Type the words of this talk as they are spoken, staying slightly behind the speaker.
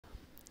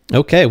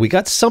Okay, we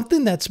got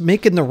something that's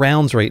making the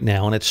rounds right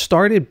now, and it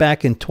started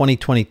back in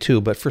 2022,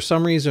 but for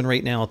some reason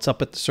right now it's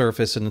up at the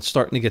surface and it's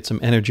starting to get some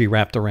energy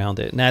wrapped around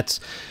it. And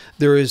that's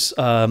there was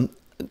a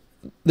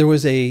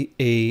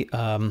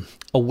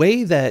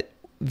way that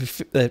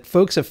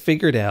folks have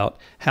figured out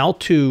how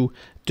to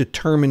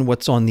determine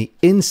what's on the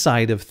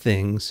inside of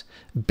things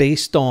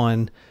based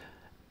on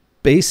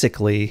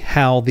basically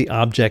how the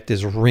object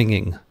is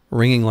ringing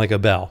like a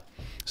bell.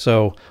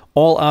 So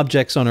all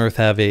objects on Earth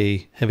have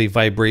a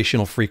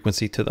vibrational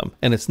frequency to them,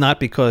 and it's not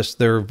because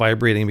they're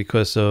vibrating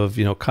because of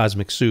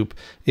cosmic soup.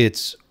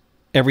 It's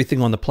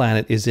everything on the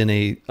planet is in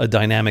a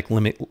dynamic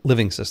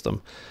living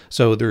system.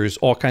 So there's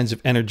all kinds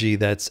of energy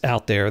that's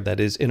out there that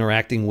is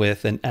interacting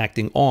with and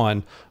acting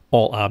on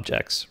all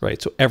objects,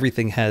 right? So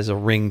everything has a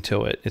ring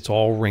to it. It's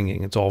all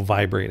ringing. It's all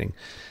vibrating.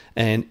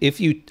 And if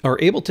you are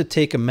able to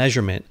take a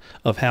measurement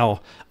of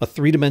how a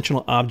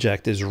three-dimensional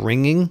object is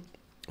ringing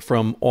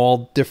from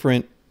all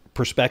different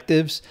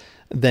perspectives,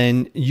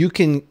 then you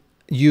can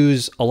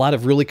use a lot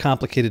of really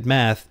complicated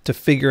math to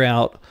figure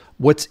out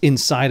what's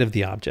inside of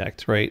the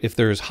object, right? If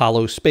there's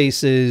hollow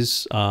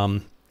spaces,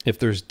 if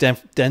there's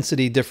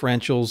density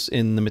differentials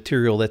in the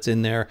material that's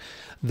in there,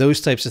 those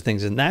types of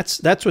things. And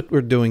that's what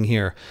we're doing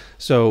here.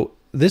 So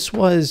this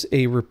was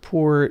a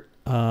report,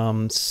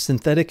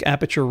 synthetic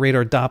aperture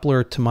radar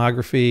Doppler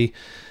tomography,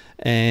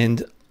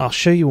 and I'll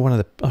show you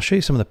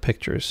some of the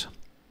pictures.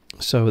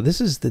 So this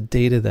is the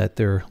data that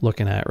they're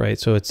looking at, right?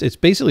 So it's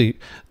basically,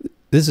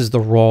 this is the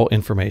raw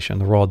information,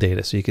 the raw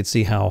data. So you can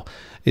see how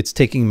it's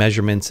taking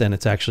measurements and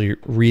it's actually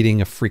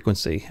reading a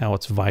frequency, how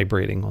it's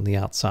vibrating on the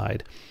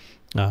outside.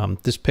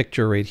 This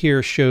picture right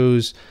here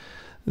shows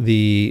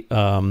the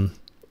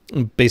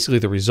basically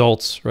the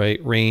results, right?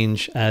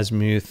 Range,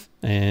 azimuth,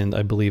 and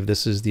I believe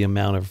this is the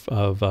amount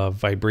of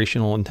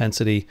vibrational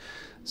intensity.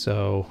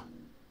 So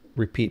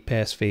repeat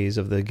pass phase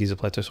of the Giza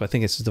plateau. So I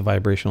think this is the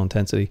vibrational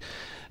intensity.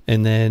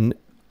 And then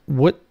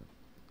what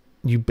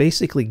you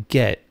basically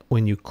get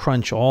when you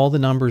crunch all the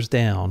numbers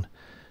down,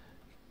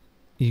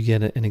 you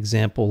get an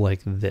example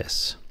like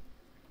this,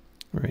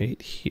 right?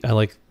 I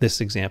like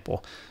this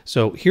example.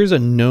 So here's a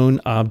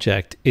known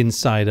object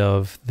inside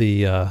of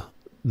the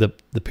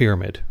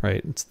pyramid,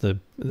 right? It's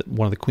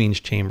one of the queen's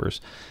chambers,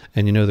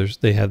 and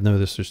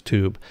there's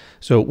tube.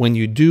 So when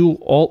you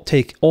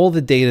take all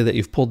the data that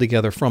you've pulled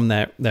together from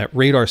that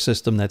radar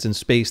system that's in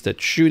space,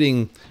 that's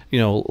shooting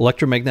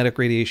electromagnetic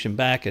radiation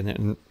back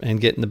and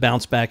getting the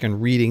bounce back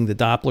and reading the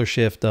Doppler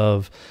shift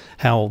of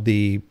how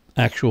the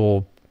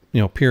actual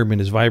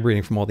pyramid is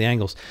vibrating from all the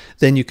angles,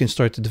 then you can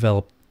start to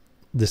develop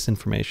this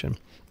information.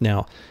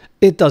 Now,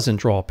 it doesn't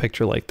draw a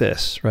picture like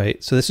this,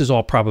 right? So this is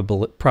all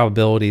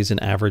probabilities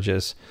and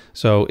averages.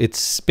 So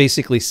it's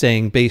basically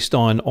saying, based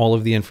on all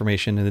of the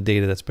information and the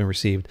data that's been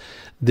received,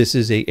 this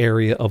is an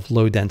area of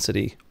low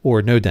density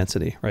or no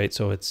density, right?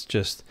 So it's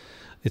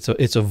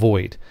a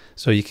void.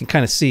 So you can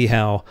kind of see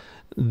how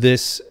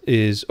this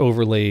is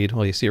overlaid.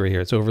 Well, you see right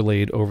here, it's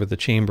overlaid over the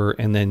chamber,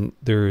 and then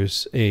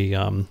there's a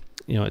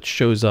it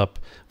shows up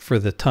for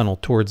the tunnel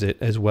towards it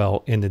as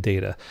well in the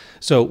data.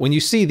 So when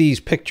you see these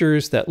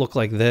pictures that look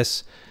like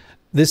this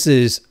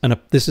is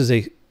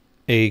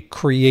a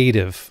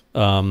creative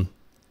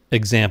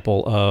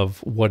example of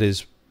what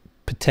is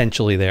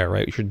potentially there,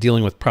 right? You're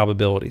dealing with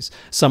probabilities.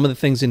 Some of the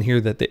things in here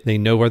that they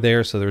know are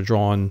there, so they're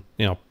drawn,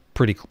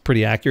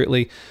 pretty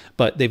accurately,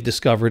 but they've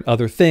discovered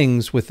other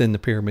things within the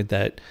pyramid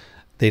that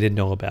they didn't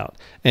know about.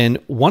 And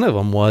one of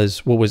them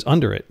was what was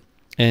under it.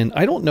 And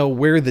I don't know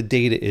where the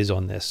data is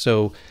on this.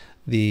 So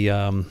the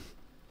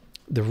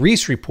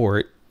Reese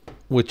report,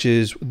 which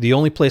is the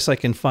only place I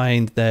can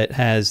find that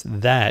has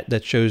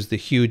that shows the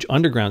huge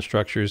underground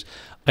structures,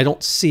 I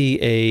don't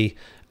see a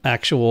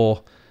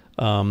actual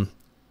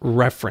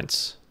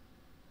reference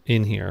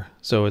in here.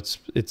 So it's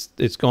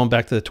going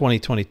back to the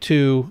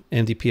 2022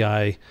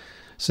 NDPI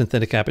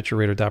synthetic aperture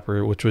radar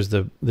Doppler, which was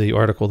the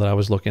article that I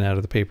was looking at,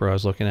 or the paper I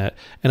was looking at.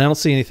 And I don't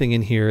see anything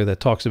in here that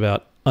talks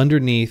about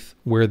underneath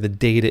where the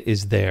data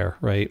is there,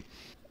 right?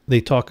 They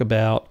talk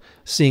about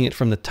seeing it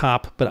from the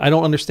top, but I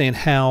don't understand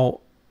how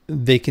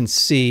they can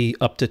see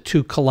up to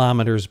 2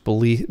 kilometers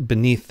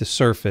beneath the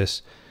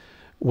surface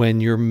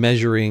when you're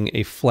measuring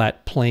a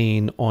flat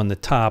plane on the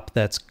top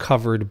that's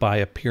covered by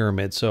a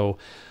pyramid. So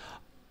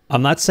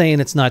I'm not saying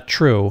it's not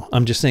true.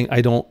 I'm just saying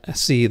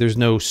there's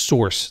no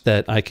source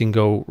that I can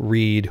go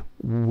read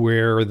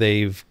where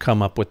they've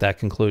come up with that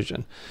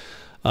conclusion.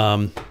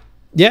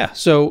 Yeah,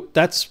 so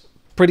that's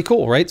pretty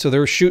cool, right? So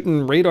they're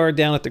shooting radar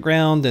down at the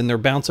ground and they're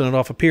bouncing it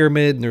off a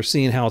pyramid and they're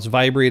seeing how it's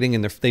vibrating,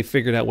 and they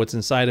figured out what's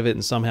inside of it.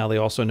 And somehow they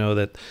also know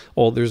that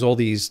there's all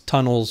these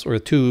tunnels or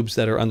tubes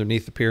that are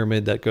underneath the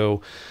pyramid that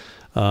go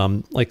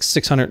like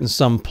 600 and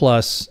some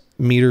plus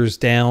meters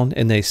down,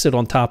 and they sit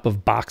on top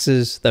of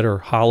boxes that are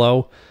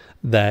hollow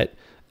that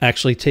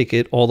actually take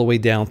it all the way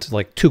down to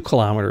like 2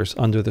 kilometers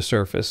under the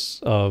surface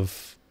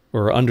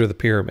or under the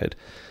pyramid.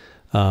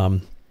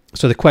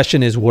 So the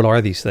question is, what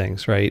are these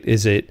things, right?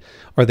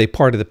 Are they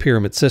part of the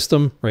pyramid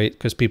system, right?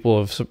 Because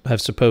people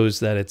have supposed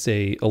that it's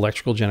a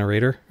electrical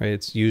generator, right?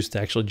 It's used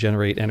to actually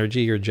generate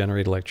energy or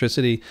generate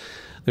electricity.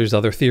 There's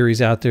other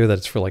theories out there that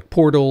it's for like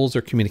portals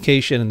or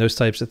communication and those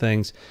types of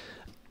things.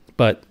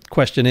 But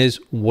question is,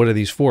 what are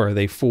these for? Are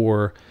they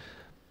for,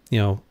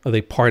 are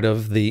they part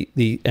of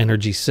the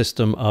energy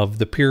system of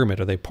the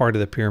pyramid? Are they part of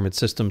the pyramid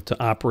system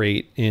to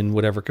operate in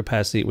whatever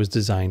capacity it was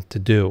designed to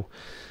do?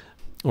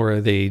 Or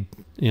are they,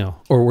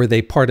 or were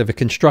they part of a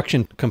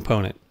construction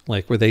component?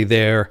 Like, were they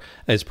there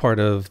as part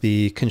of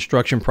the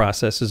construction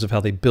processes of how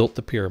they built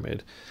the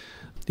pyramid?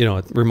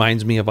 It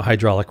reminds me of a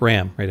hydraulic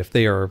ram, right? If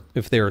they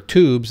are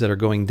tubes that are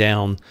going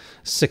down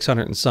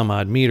 600 and some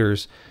odd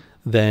meters,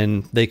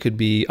 then they could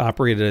be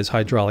operated as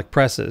hydraulic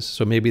presses.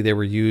 So maybe they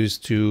were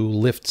used to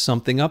lift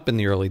something up in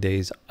the early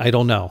days. I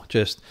don't know.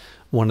 Just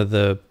one of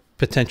the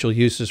potential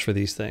uses for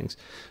these things.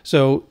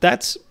 So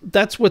that's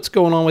what's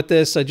going on with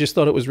this. I just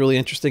thought it was really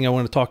interesting. I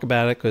want to talk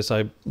about it because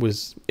it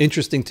was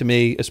interesting to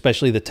me,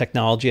 especially the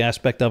technology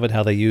aspect of it,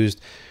 how they used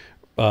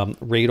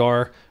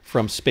radar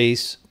from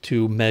space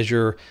to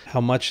measure how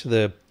much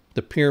the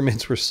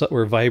pyramids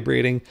were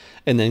vibrating,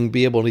 and then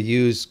be able to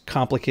use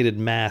complicated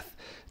math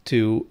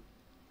to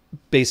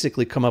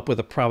basically come up with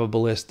a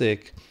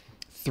probabilistic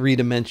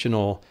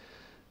three-dimensional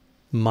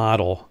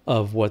model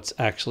of what's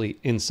actually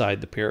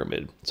inside the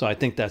pyramid. So I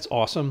think that's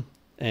awesome.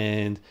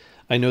 And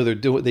I know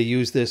they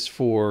use this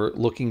for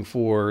looking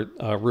for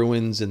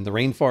ruins in the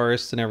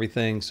rainforests and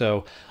everything.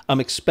 So I'm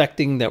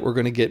expecting that we're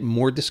going to get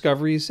more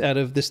discoveries out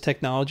of this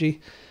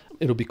technology.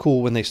 It'll be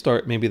cool when they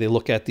start, maybe they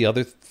look at the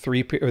other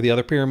the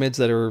other pyramids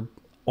that are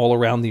all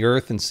around the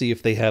earth and see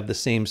if they have the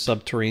same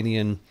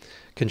subterranean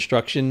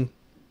construction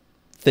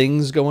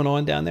things going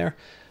on down there.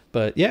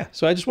 But yeah,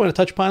 so I just wanted to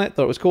touch upon it.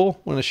 Thought it was cool.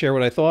 Wanted to share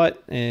what I thought,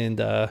 and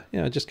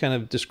just kind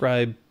of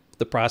describe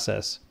the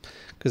process,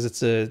 because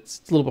it's a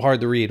little bit hard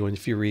to read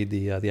if you read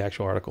the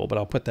actual article. But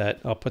I'll put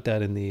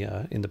that in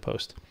the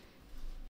post.